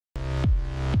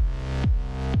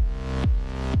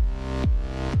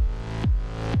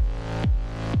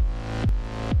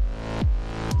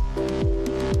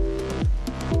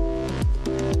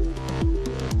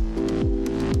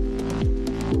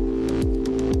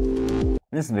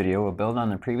In this video, we'll build on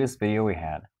the previous video we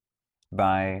had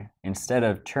by, instead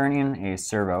of turning a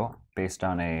servo based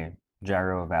on a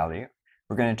gyro value,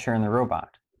 we're going to turn the robot.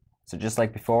 So just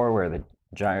like before where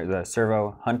the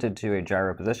servo hunted to a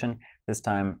gyro position, this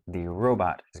time the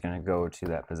robot is going to go to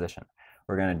that position.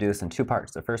 We're going to do this in two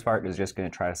parts. The first part is just going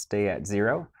to try to stay at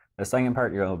 0. The second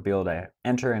part, you'll be able to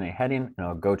enter in a heading and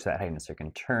it'll go to that heading so you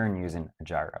can turn using a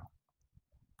gyro.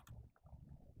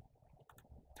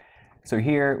 So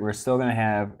here we're still going to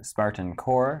have Spartan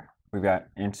core. We've got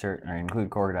insert or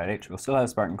include core.h. We'll still have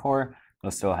Spartan core.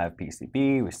 We'll still have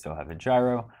PCB. We still have a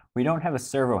gyro. We don't have a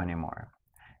servo anymore.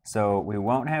 So we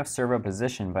won't have servo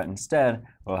position, but instead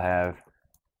we'll have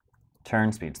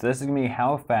turn speed. So this is going to be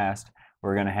how fast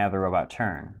we're going to have the robot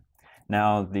turn.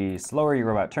 Now, the slower your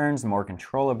robot turns, the more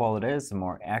controllable it is, the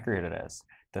more accurate it is.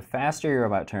 The faster your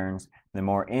robot turns, the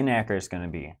more inaccurate it's going to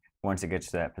be once it gets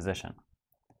to that position.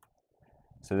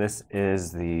 So this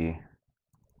is the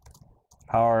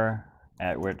power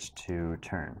at which to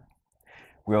turn.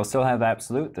 We'll still have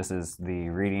absolute. This is the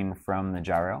reading from the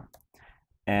gyro.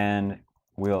 And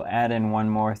we'll add in one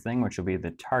more thing, which will be the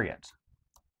target.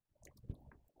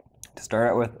 To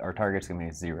start out with, our target's going to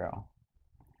be 0.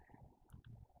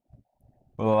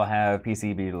 We'll have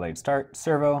PCB delayed start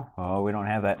servo. Oh, we don't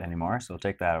have that anymore, so we'll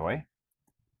take that away.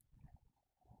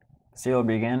 Serial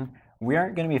begin. We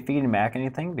aren't going to be feeding back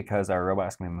anything because our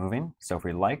robot's going to be moving. So if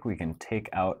we like, we can take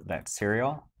out that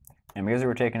serial. And because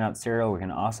we're taking out serial, we can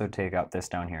also take out this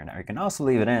down here. Now you can also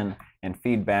leave it in and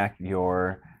feed back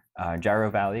your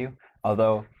gyro value.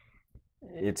 Although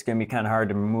it's going to be kind of hard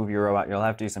to move your robot. You'll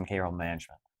have to do some K-roll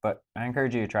management. But I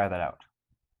encourage you to try that out.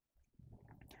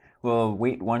 We'll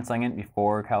wait 1 second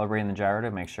before calibrating the gyro to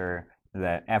make sure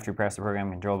that after you press the program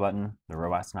control button, the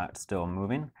robot's not still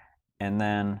moving. And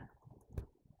then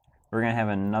we're going to have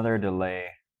another delay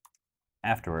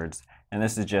afterwards, and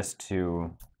this is just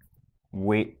to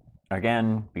wait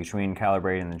again between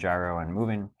calibrating the gyro and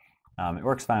moving. It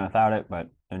works fine without it, but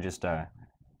just to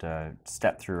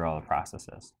step through all the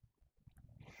processes.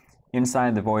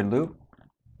 Inside the void loop,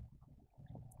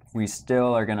 we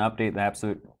still are going to update the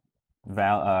absolute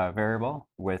variable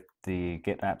with the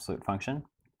getAbsolute function.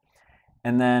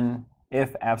 And then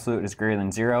if absolute is greater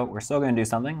than 0, we're still going to do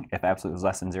something. If absolute is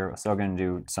less than 0, we're still going to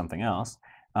do something else.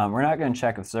 We're not going to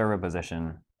check if servo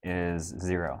position is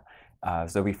 0.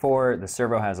 So before, the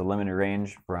servo has a limited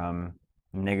range from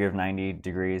 -90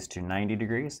 degrees to 90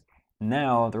 degrees.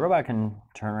 Now the robot can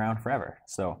turn around forever.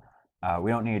 So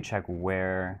we don't need to check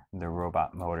where the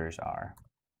robot motors are.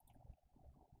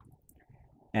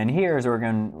 And here is where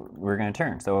we're going to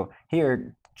turn. So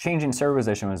here, changing servo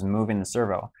position was moving the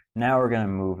servo. Now we're going to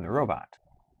move the robot.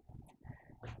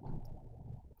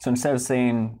 So instead of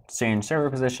saying change servo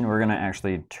position, we're going to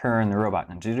actually turn the robot.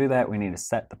 And to do that, we need to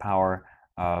set the power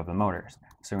of the motors.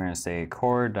 So we're going to say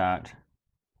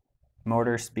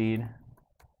core.motor speed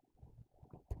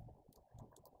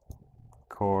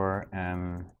core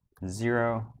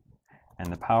M0, and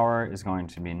the power is going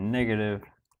to be negative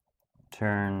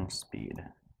turn speed.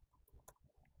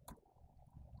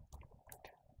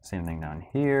 Same thing down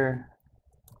here.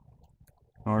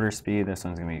 Motor speed, this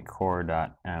one's going to be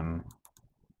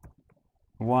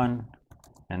core.m1,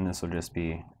 and this will just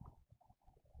be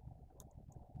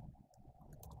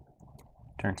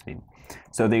turn speed.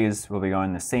 So these will be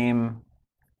going the same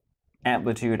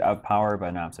amplitude of power but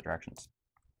in opposite directions.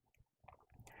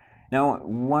 Now,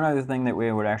 one other thing that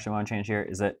we would actually want to change here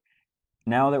is that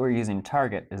now that we're using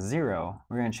target as 0,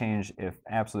 we're going to change if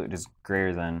absolute is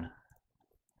greater than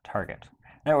target.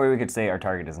 That way we could say our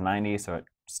target is 90, so it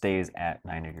stays at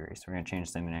 90 degrees. So we're going to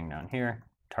change something down here,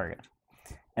 target.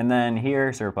 And then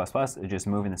here, servo plus plus is just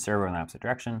moving the servo in the opposite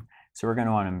direction. So we're going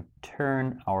to want to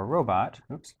turn our robot,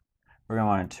 we're going to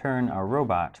want to turn our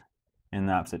robot in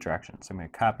the opposite direction. So I'm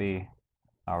going to copy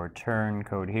our turn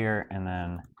code here, and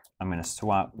then I'm going to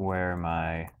swap where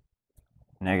my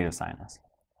negative sign is.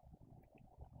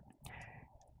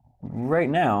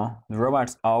 Right now, the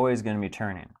robot's always going to be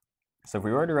turning. So if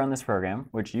we were to run this program,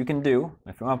 which you can do,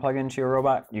 if you want to plug it into your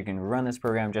robot, you can run this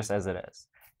program just as it is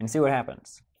and see what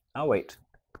happens. I'll wait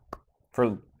for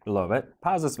a little bit.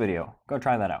 Pause this video. Go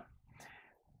try that out.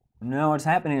 Now what's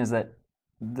happening is that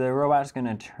the robot's going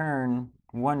to turn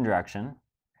one direction.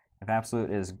 If absolute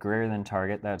is greater than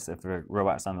target, that's if the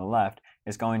robot's on the left,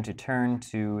 it's going to turn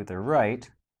to the right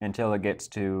until it gets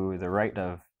to the right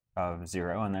of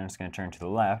 0, and then it's going to turn to the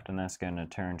left, and then it's going to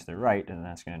turn to the right, and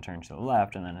then it's going to turn to the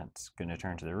left, and then it's going to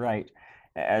turn to the right,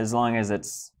 as long as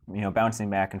it's bouncing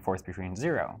back and forth between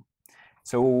 0.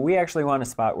 So we actually want to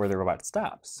spot where the robot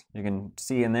stops. You can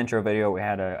see in the intro video we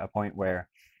had a point where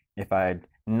if I'd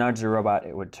nudge the robot,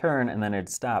 it would turn, and then it'd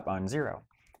stop on 0.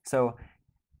 So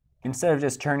instead of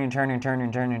just turning,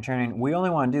 we only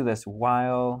want to do this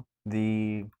while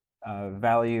the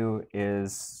value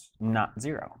is not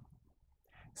 0.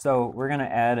 So we're going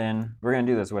to add in, we're going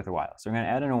to do this with a while. So we're going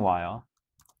to add in a while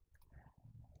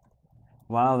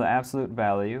the absolute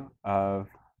value of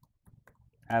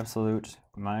absolute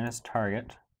minus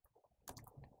target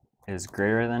is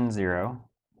greater than 0,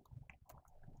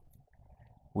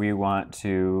 we want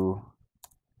to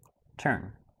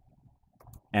turn.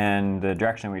 And the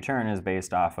direction we turn is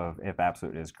based off of if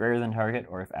absolute is greater than target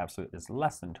or if absolute is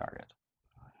less than target.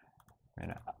 I'm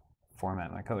going to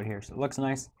format my code here so it looks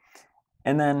nice.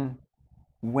 And then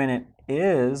when it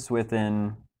is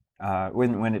within,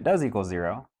 when it does equal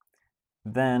 0,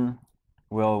 then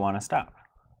we'll want to stop.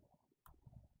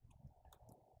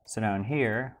 So down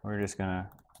here, we're just going to,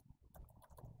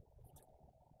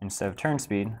 instead of turn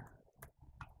speed,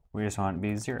 we just want it to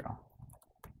be 0.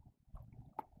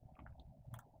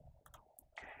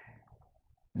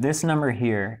 This number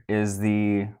here is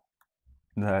the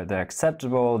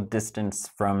acceptable distance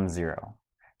from 0.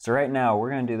 So right now,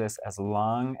 we're going to do this as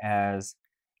long as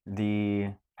the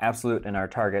absolute and our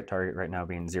target right now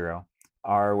being 0,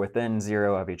 are within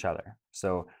 0 of each other.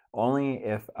 So only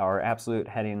if our absolute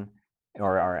heading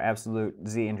or our absolute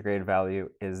z integrated value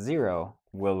is 0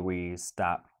 will we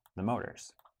stop the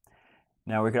motors.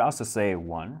 Now we could also say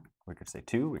 1, we could say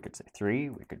 2, we could say 3,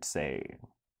 we could say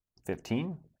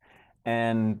 15.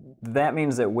 And that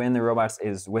means that when the robot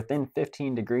is within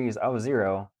 15 degrees of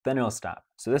 0, then it'll stop.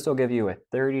 So this will give you a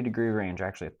 30-degree range,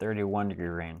 actually a 31-degree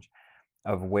range,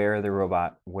 of where the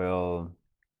robot will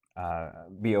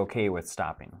be okay with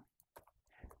stopping.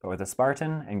 But with a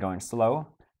Spartan and going slow,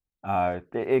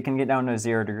 it can get down to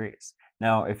 0 degrees.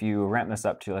 Now, if you ramp this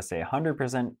up to, let's say,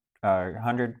 100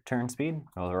 turn speed,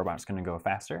 well, the robot's going to go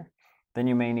faster. Then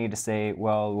you may need to say,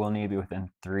 well, we'll need to be within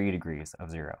 3 degrees of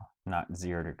 0, not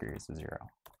 0 degrees of 0.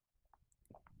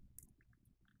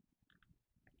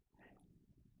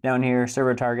 Down here,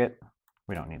 servo target,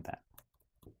 we don't need that.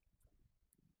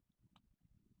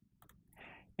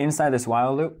 Inside this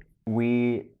while loop,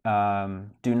 we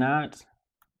do not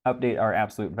update our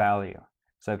absolute value.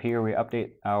 So up here we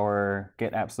update our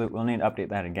get absolute. We'll need to update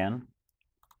that again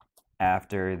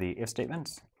after the if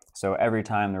statements. So every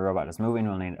time the robot is moving,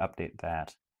 we'll need to update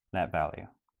that value.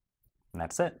 And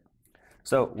that's it.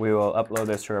 So we will upload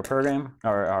this to our program,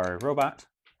 or our robot,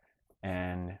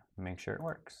 and make sure it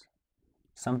works.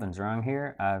 Something's wrong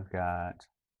here. I've got,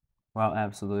 well,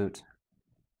 absolute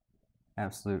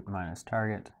minus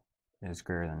target is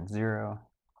greater than 0.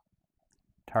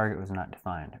 Target was not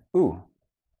defined. Ooh.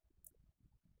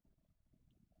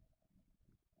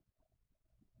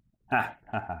 Ha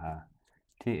ha ha ha.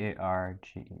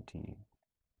 T-A-R-G-E-T.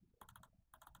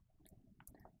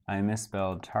 I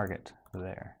misspelled target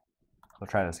there. We'll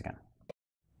try this again.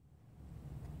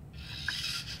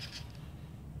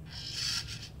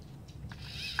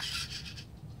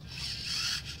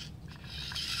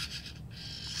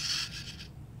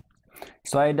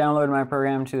 So I downloaded my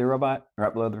program to the robot,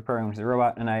 or uploaded the program to the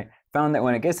robot, and I found that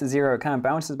when it gets to 0, it kind of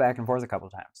bounces back and forth a couple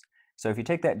times. So if you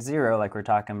take that 0, like we're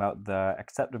talking about the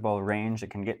acceptable range it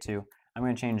can get to, I'm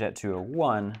going to change that to a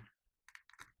 1.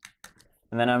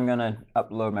 And then I'm going to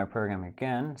upload my program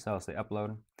again. So I'll say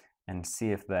upload and see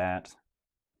if that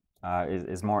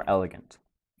is more elegant.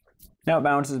 Now it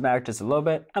bounces back just a little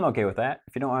bit. I'm okay with that.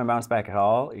 If you don't want to bounce back at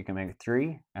all, you can make it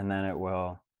 3, and then it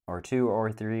will, or 2,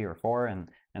 or 3, or 4, and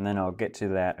then it'll get to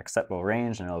that acceptable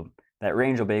range, and that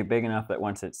range will be big enough that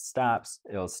once it stops,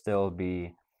 it'll still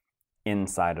be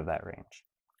inside of that range.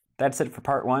 That's it for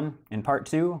part 1. In part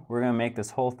 2, we're going to make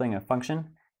this whole thing a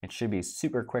function. It should be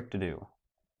super quick to do.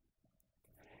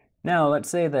 Now, let's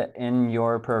say that in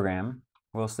your program,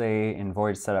 we'll say in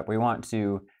void setup, we want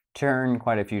to turn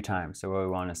quite a few times. So we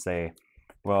want to say,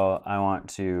 well, I want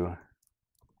to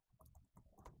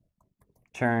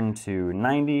turn to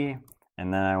 90,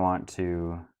 and then I want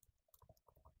to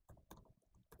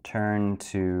turn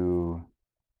to,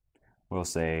 we'll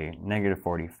say,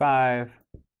 -45,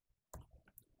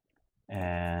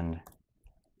 and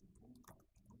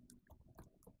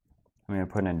I'm going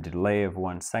to put in a delay of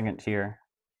 1 second here,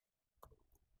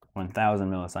 1,000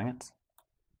 milliseconds.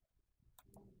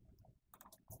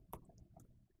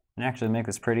 And actually make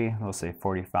this pretty, we'll say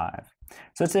 45.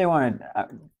 So let's say I want to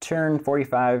turn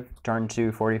 45, turn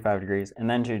to 45 degrees, and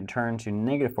then to turn to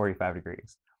 -45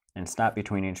 degrees, and stop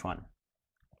between each one.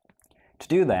 To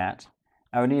do that,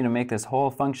 I would need to make this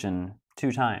whole function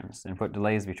 2 times and put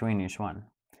delays between each one.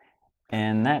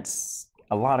 And that's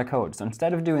a lot of code. So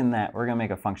instead of doing that, we're going to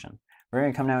make a function. We're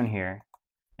going to come down here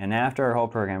And after our whole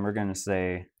program, we're going to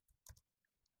say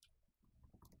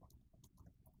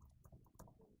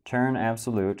turn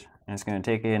absolute, and it's going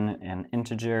to take in an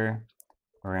integer.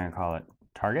 We're going to call it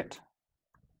target.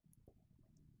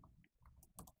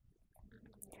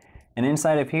 And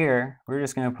inside of here, we're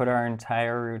just going to put our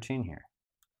entire routine here.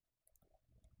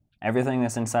 Everything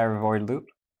that's inside of a void loop,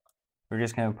 we're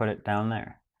just going to put it down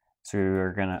there. So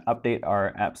we're going to update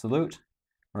our absolute.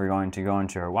 We're going to go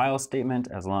into our while statement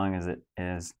as long as it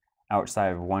is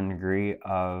outside of 1 degree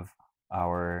of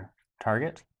our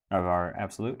target, of our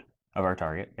absolute, of our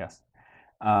target, yes.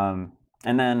 And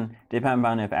then, depending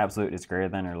on if absolute is greater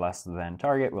than or less than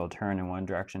target, we'll turn in one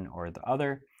direction or the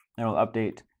other. Then we'll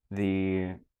update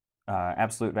the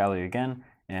absolute value again,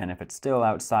 and if it's still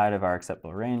outside of our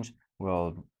acceptable range,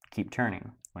 we'll keep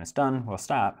turning. When it's done, we'll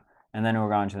stop, and then we'll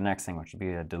go on to the next thing, which would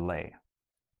be a delay.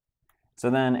 So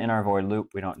then in our void loop,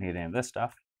 we don't need any of this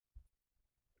stuff.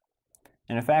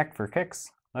 And in fact, for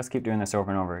kicks, let's keep doing this over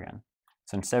and over again.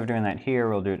 So instead of doing that here,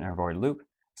 we'll do it in our void loop.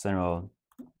 So then we'll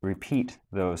repeat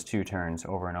those 2 turns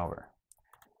over and over.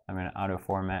 I'm going to auto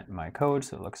format my code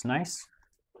so it looks nice,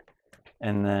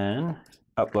 and then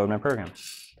upload my program.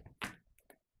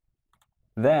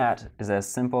 That is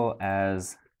as simple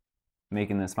as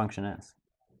making this function is.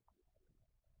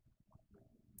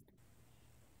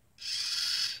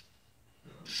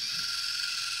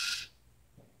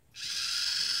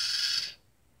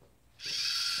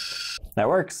 That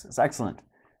works. It's excellent.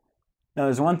 Now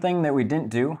there's one thing that we didn't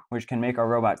do, which can make our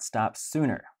robot stop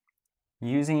sooner. While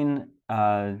using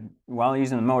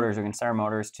the motors, we can set our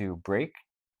motors to brake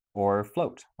or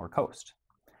float or coast.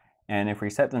 And if we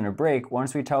set them to brake,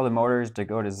 once we tell the motors to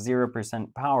go to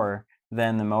 0% power,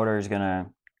 then the motor is going to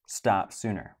stop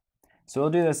sooner. So we'll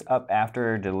do this up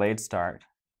after delayed start.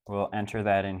 We'll enter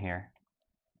that in here.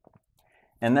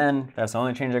 And then that's the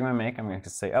only change I'm going to make. I'm going to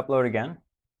say upload again.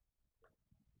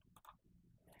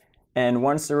 And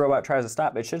once the robot tries to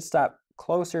stop, it should stop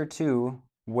closer to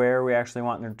where we actually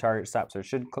want the target to stop. So it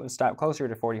should stop closer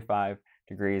to 45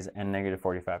 degrees and negative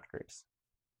 45 degrees.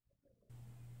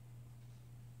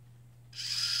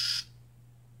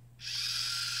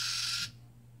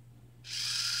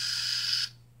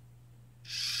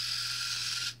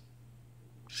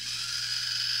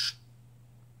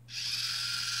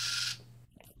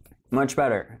 Much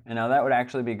better. And now that would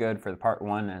actually be good for the part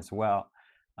 1 as well.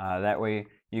 That way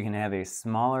you can have a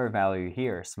smaller value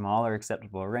here, smaller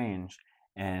acceptable range,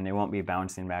 and it won't be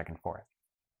bouncing back and forth.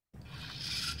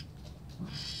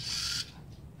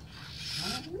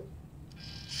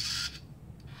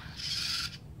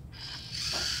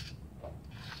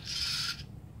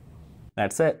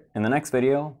 That's it. In the next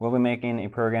video, we'll be making a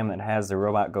program that has the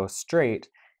robot go straight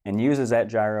and uses that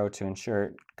gyro to ensure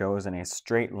it goes in a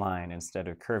straight line instead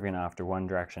of curving off to one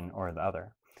direction or the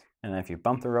other. And if you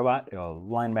bump the robot, it'll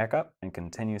line back up and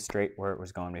continue straight where it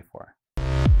was going before.